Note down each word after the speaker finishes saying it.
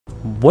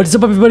What is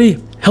up everybody?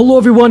 Hello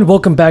everyone,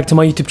 welcome back to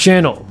my YouTube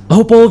channel. I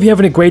hope all of you are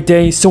having a great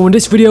day. So in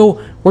this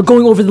video, we're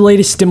going over the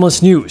latest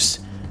stimulus news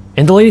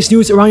and the latest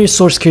news around your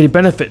social security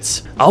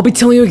benefits. I'll be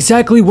telling you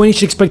exactly when you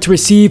should expect to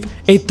receive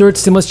a third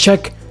stimulus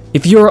check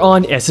if you are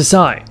on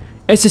SSI,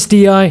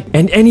 SSDI,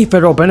 and any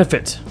federal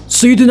benefit.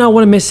 So you do not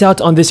want to miss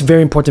out on this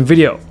very important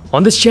video.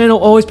 On this channel,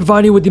 I always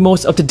provide you with the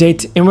most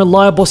up-to-date and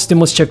reliable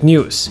stimulus check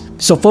news.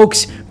 So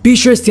folks, be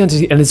sure to stay until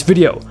the end of this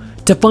video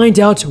to find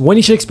out when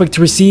you should expect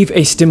to receive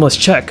a stimulus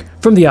check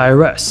from the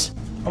IRS.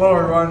 Hello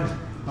everyone,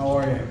 how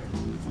are you?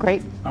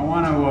 Great. I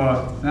want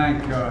to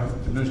thank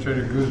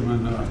Administrator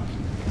Guzman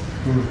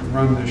who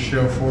run this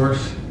show for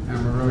us,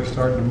 and we're really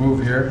starting to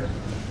move here.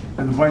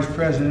 And the Vice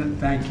President,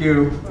 thank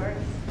you.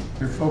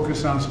 Your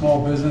focus on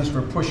small business,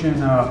 we're pushing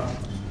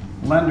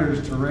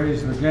lenders to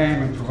raise their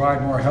game and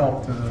provide more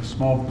help to the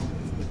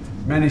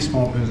many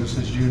small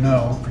businesses you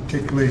know,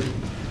 particularly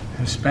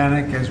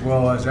Hispanic as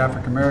well as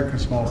African American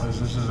small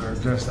businesses are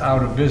just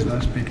out of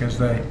business because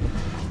they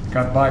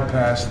got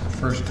bypassed the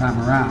first time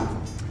around.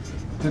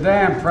 Today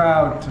I'm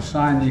proud to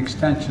sign the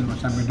extension,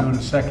 which I'm going to do in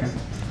a second,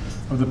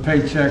 of the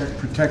Paycheck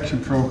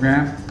Protection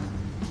Program.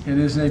 It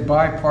is a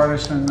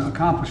bipartisan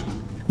accomplishment.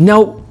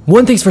 Now,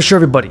 one thing's for sure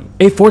everybody,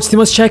 a fourth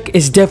stimulus check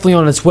is definitely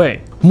on its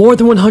way. More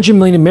than 100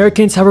 million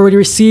Americans have already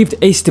received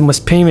a stimulus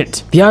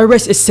payment. The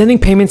IRS is sending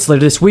payments later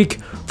this week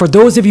for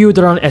those of you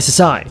that are on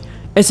SSI,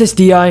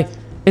 SSDI,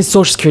 and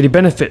Social Security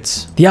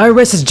benefits. The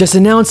IRS has just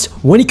announced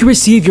when you can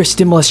receive your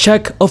stimulus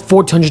check of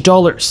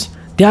 $1,400.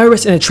 The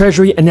IRS and the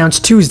Treasury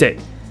announced Tuesday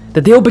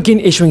that they will begin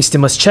issuing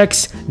stimulus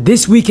checks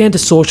this weekend to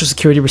Social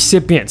Security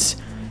recipients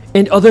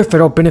and other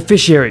federal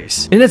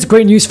beneficiaries. And that's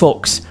great news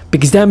folks,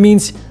 because that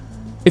means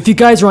if you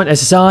guys are on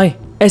SSI,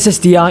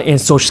 SSDI, and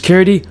Social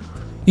Security,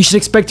 you should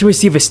expect to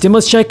receive a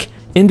stimulus check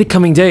in the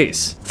coming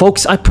days.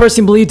 Folks, I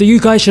personally believe that you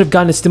guys should have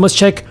gotten a stimulus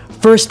check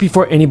first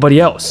before anybody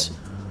else.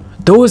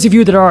 Those of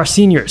you that are our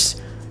seniors,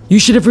 you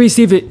should have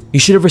received it.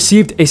 You should have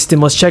received a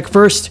stimulus check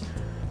first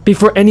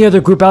before any other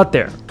group out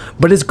there.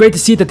 But it's great to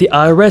see that the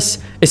IRS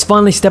is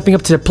finally stepping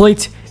up to the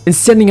plate and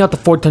sending out the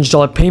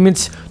 $1,400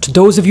 payments to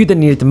those of you that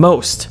need it the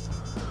most.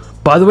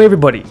 By the way,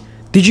 everybody,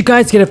 did you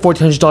guys get a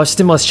 $1,400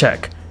 stimulus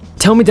check?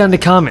 Tell me down in the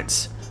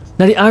comments.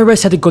 Now, the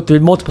IRS had to go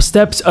through multiple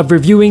steps of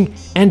reviewing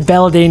and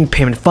validating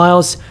payment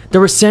files that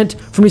were sent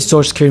from the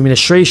Social Security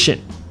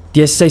Administration.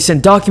 The SSA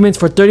sent documents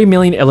for 30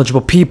 million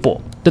eligible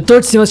people. The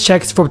third stimulus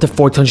checks for up to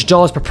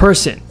 $1,400 per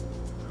person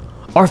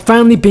are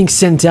finally being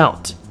sent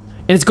out,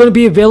 and it's going to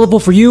be available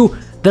for you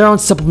that are on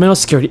supplemental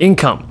security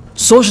income,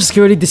 Social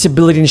Security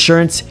disability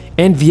insurance,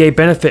 and VA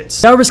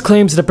benefits. The IRS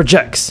claims that it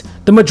projects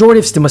the majority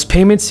of stimulus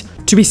payments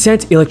to be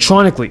sent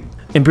electronically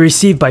and be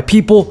received by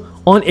people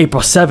on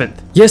April 7th.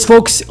 Yes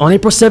folks, on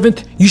April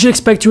 7th, you should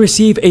expect to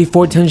receive a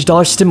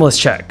 $1,400 stimulus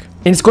check,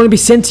 and it's going to be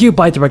sent to you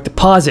by direct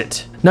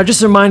deposit. Now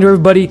just a reminder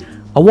everybody,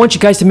 I want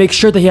you guys to make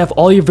sure that you have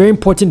all your very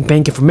important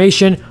bank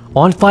information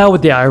on file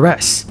with the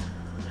IRS.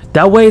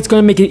 That way it's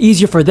going to make it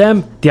easier for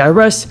them, the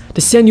IRS,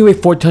 to send you a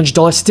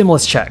 $1,400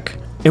 stimulus check.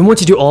 And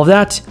once you do all of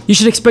that, you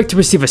should expect to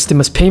receive a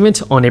stimulus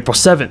payment on April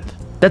 7th.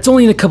 That's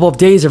only in a couple of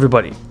days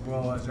everybody.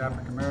 Well, as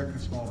African American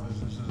small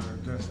businesses are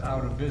just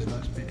out of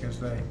business because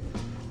they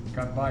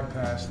got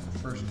bypassed the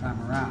first time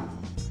around.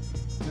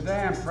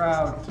 Today I'm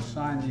proud to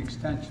sign the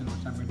extension,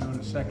 which I'm going to do in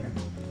a second,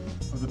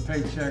 of the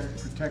Paycheck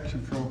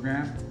Protection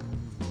Program.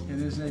 It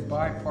is a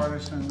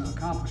bipartisan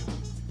accomplishment.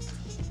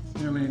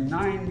 Nearly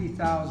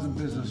 90,000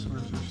 business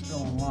owners are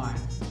still in line,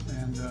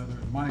 and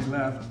there's money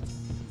left.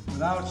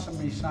 Without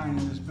somebody signing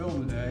this bill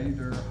today,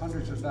 there are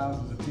hundreds of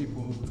thousands of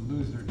people who would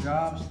lose their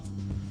jobs,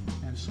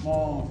 and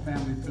small and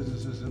family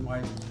businesses that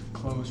might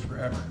close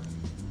forever.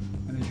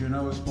 And as you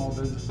know, small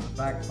business is the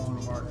backbone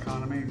of our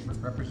economy,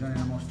 representing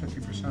almost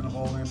 50% of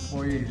all the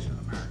employees in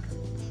America.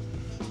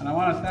 And I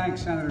want to thank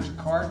Senators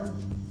Cardin,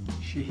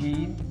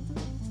 Shaheen,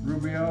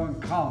 Rubio,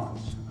 and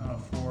Collins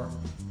for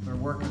their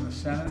work in the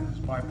Senate, this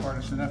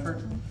bipartisan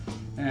effort,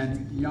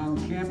 and Young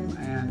Kim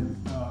and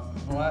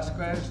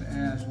Velasquez,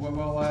 as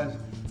well as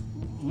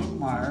Luke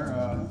Meyer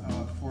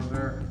for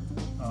their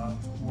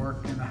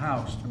work in the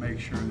House to make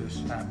sure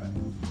this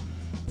happened.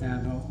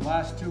 And the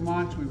last 2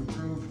 months, we've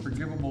approved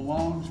forgivable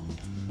loans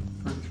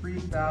for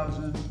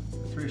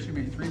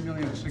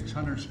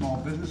 3,600,000 small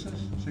businesses,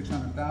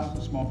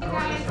 600,000 small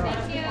businesses.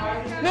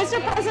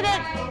 Mr.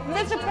 President,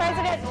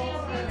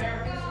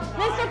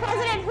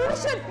 who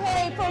should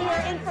pay for your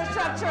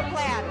infrastructure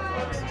plan?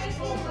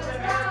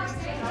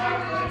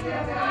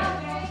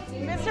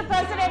 Mr.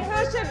 President,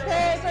 who should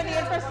pay for the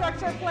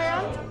infrastructure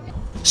plan?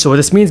 So what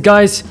this means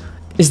guys,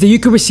 is that you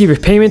can receive your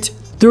payment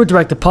through a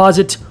direct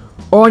deposit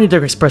or on your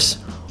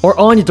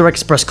direct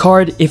express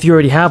card if you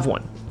already have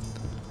one.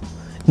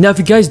 Now if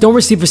you guys don't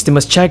receive a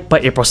stimulus check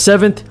by April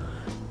 7th,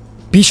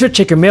 be sure to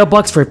check your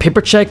mailbox for a paper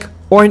check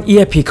or an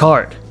EIP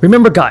card.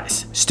 Remember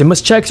guys,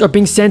 stimulus checks are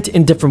being sent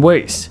in different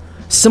ways.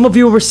 Some of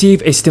you will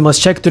receive a stimulus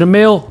check through the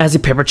mail as a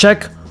paper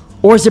check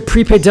or as a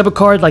prepaid debit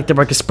card like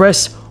Direct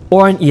Express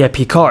or an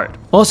EIP card,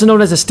 also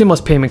known as a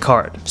stimulus payment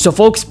card. So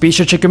folks, be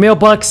sure to check your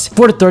mailbox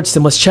for the third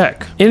stimulus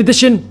check. In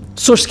addition,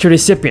 Social Security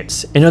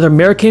recipients and other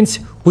Americans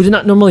who did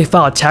not normally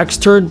file a tax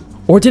return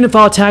or didn't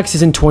file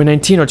taxes in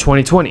 2019 or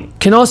 2020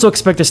 can also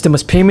expect a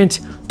stimulus payment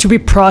to be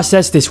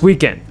processed this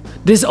weekend.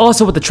 This is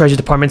also what the Treasury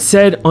Department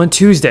said on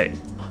Tuesday.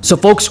 So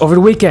folks, over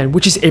the weekend,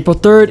 which is April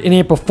 3rd and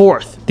April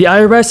 4th, the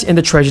IRS and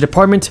the Treasury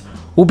Department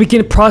will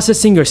begin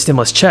processing your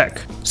stimulus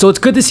check. So it's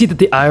good to see that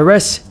the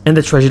IRS and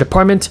the Treasury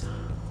Department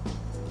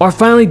are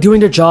finally doing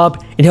their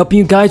job in helping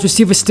you guys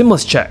receive a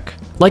stimulus check.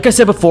 Like I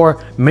said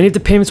before, many of the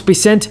payments will be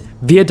sent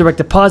via direct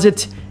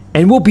deposit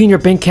and will be in your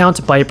bank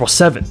account by April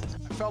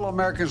 7th. Fellow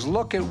Americans,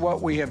 look at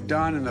what we have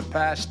done in the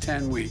past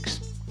 10 weeks.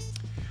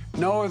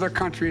 No other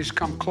country has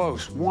come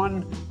close.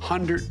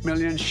 100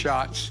 million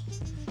shots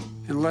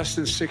in less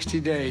than 60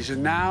 days.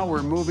 And now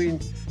we're moving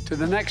to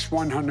the next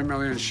 100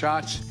 million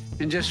shots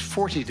in just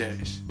 40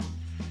 days.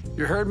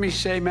 You heard me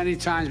say many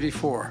times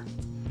before,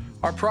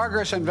 our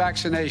progress on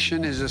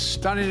vaccination is a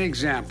stunning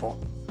example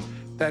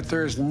that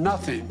there is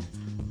nothing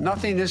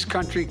this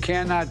country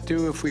cannot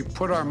do if we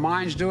put our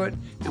minds to it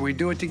and we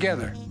do it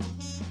together.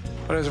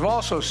 But as I've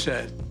also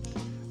said,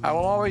 I will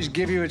always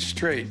give you it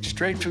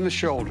straight from the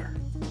shoulder.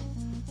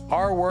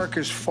 Our work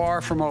is far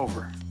from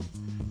over.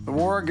 The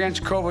war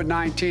against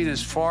COVID-19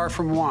 is far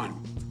from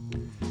won.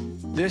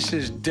 This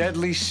is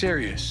deadly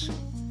serious.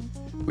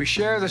 We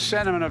share the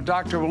sentiment of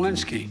Dr.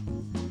 Walensky,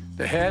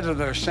 the head of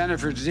the Center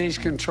for Disease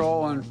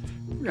Control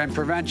and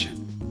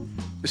Prevention.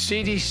 The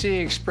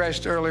CDC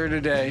expressed earlier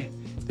today,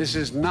 this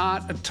is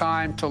not a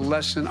time to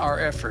lessen our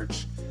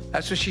efforts.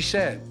 That's what she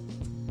said.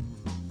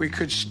 We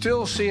could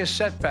still see a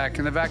setback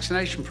in the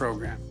vaccination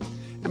program.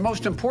 And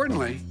most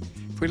importantly,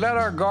 if we let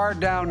our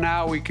guard down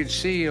now, we could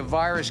see a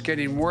virus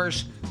getting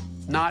worse,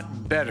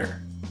 not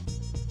better.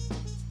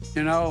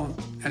 You know,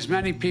 as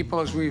many people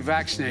as we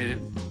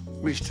vaccinated,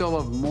 we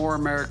still have more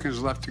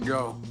Americans left to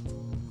go.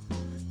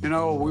 You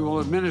know, we will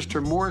administer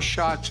more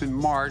shots in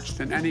March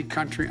than any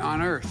country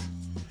on earth.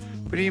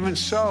 But even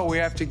so, we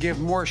have to give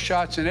more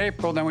shots in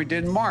April than we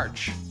did in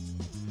March.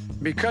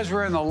 Because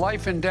we're in the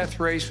life and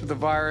death race with the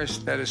virus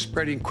that is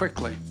spreading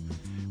quickly,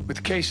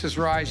 with cases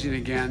rising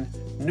again,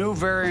 new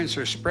variants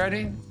are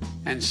spreading,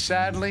 and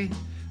sadly,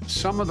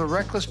 some of the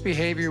reckless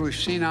behavior we've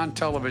seen on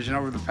television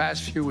over the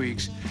past few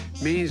weeks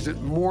means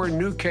that more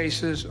new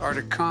cases are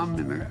to come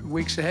in the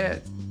weeks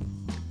ahead.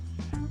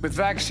 With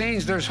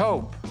vaccines, there's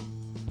hope,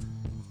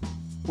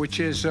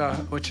 which is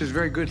a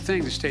very good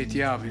thing, to state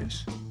the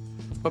obvious.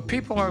 But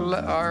people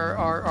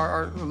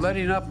are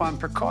letting up on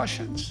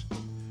precautions,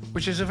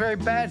 which is a very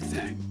bad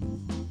thing.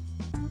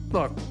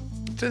 Look,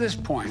 to this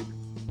point,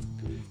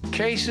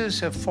 cases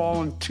have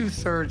fallen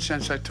 2/3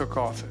 since I took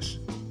office.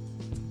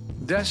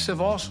 Deaths have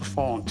also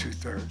fallen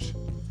 2/3.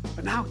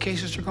 But now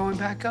cases are going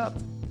back up.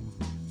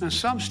 In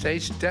some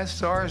states,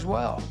 deaths are as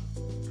well.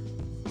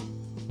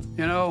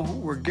 You know,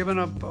 we're giving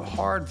up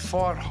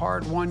hard-fought,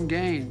 hard-won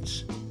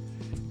gains.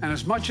 And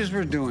as much as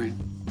we're doing,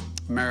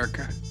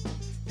 America,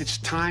 it's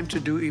time to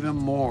do even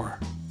more.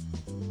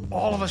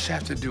 All of us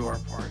have to do our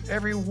part,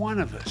 every one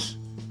of us.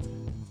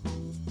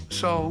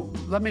 So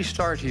let me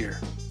start here.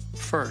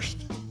 First,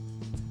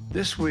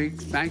 this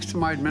week, thanks to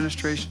my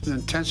administration's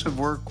intensive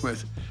work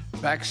with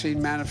vaccine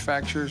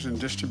manufacturers and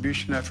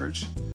distribution efforts,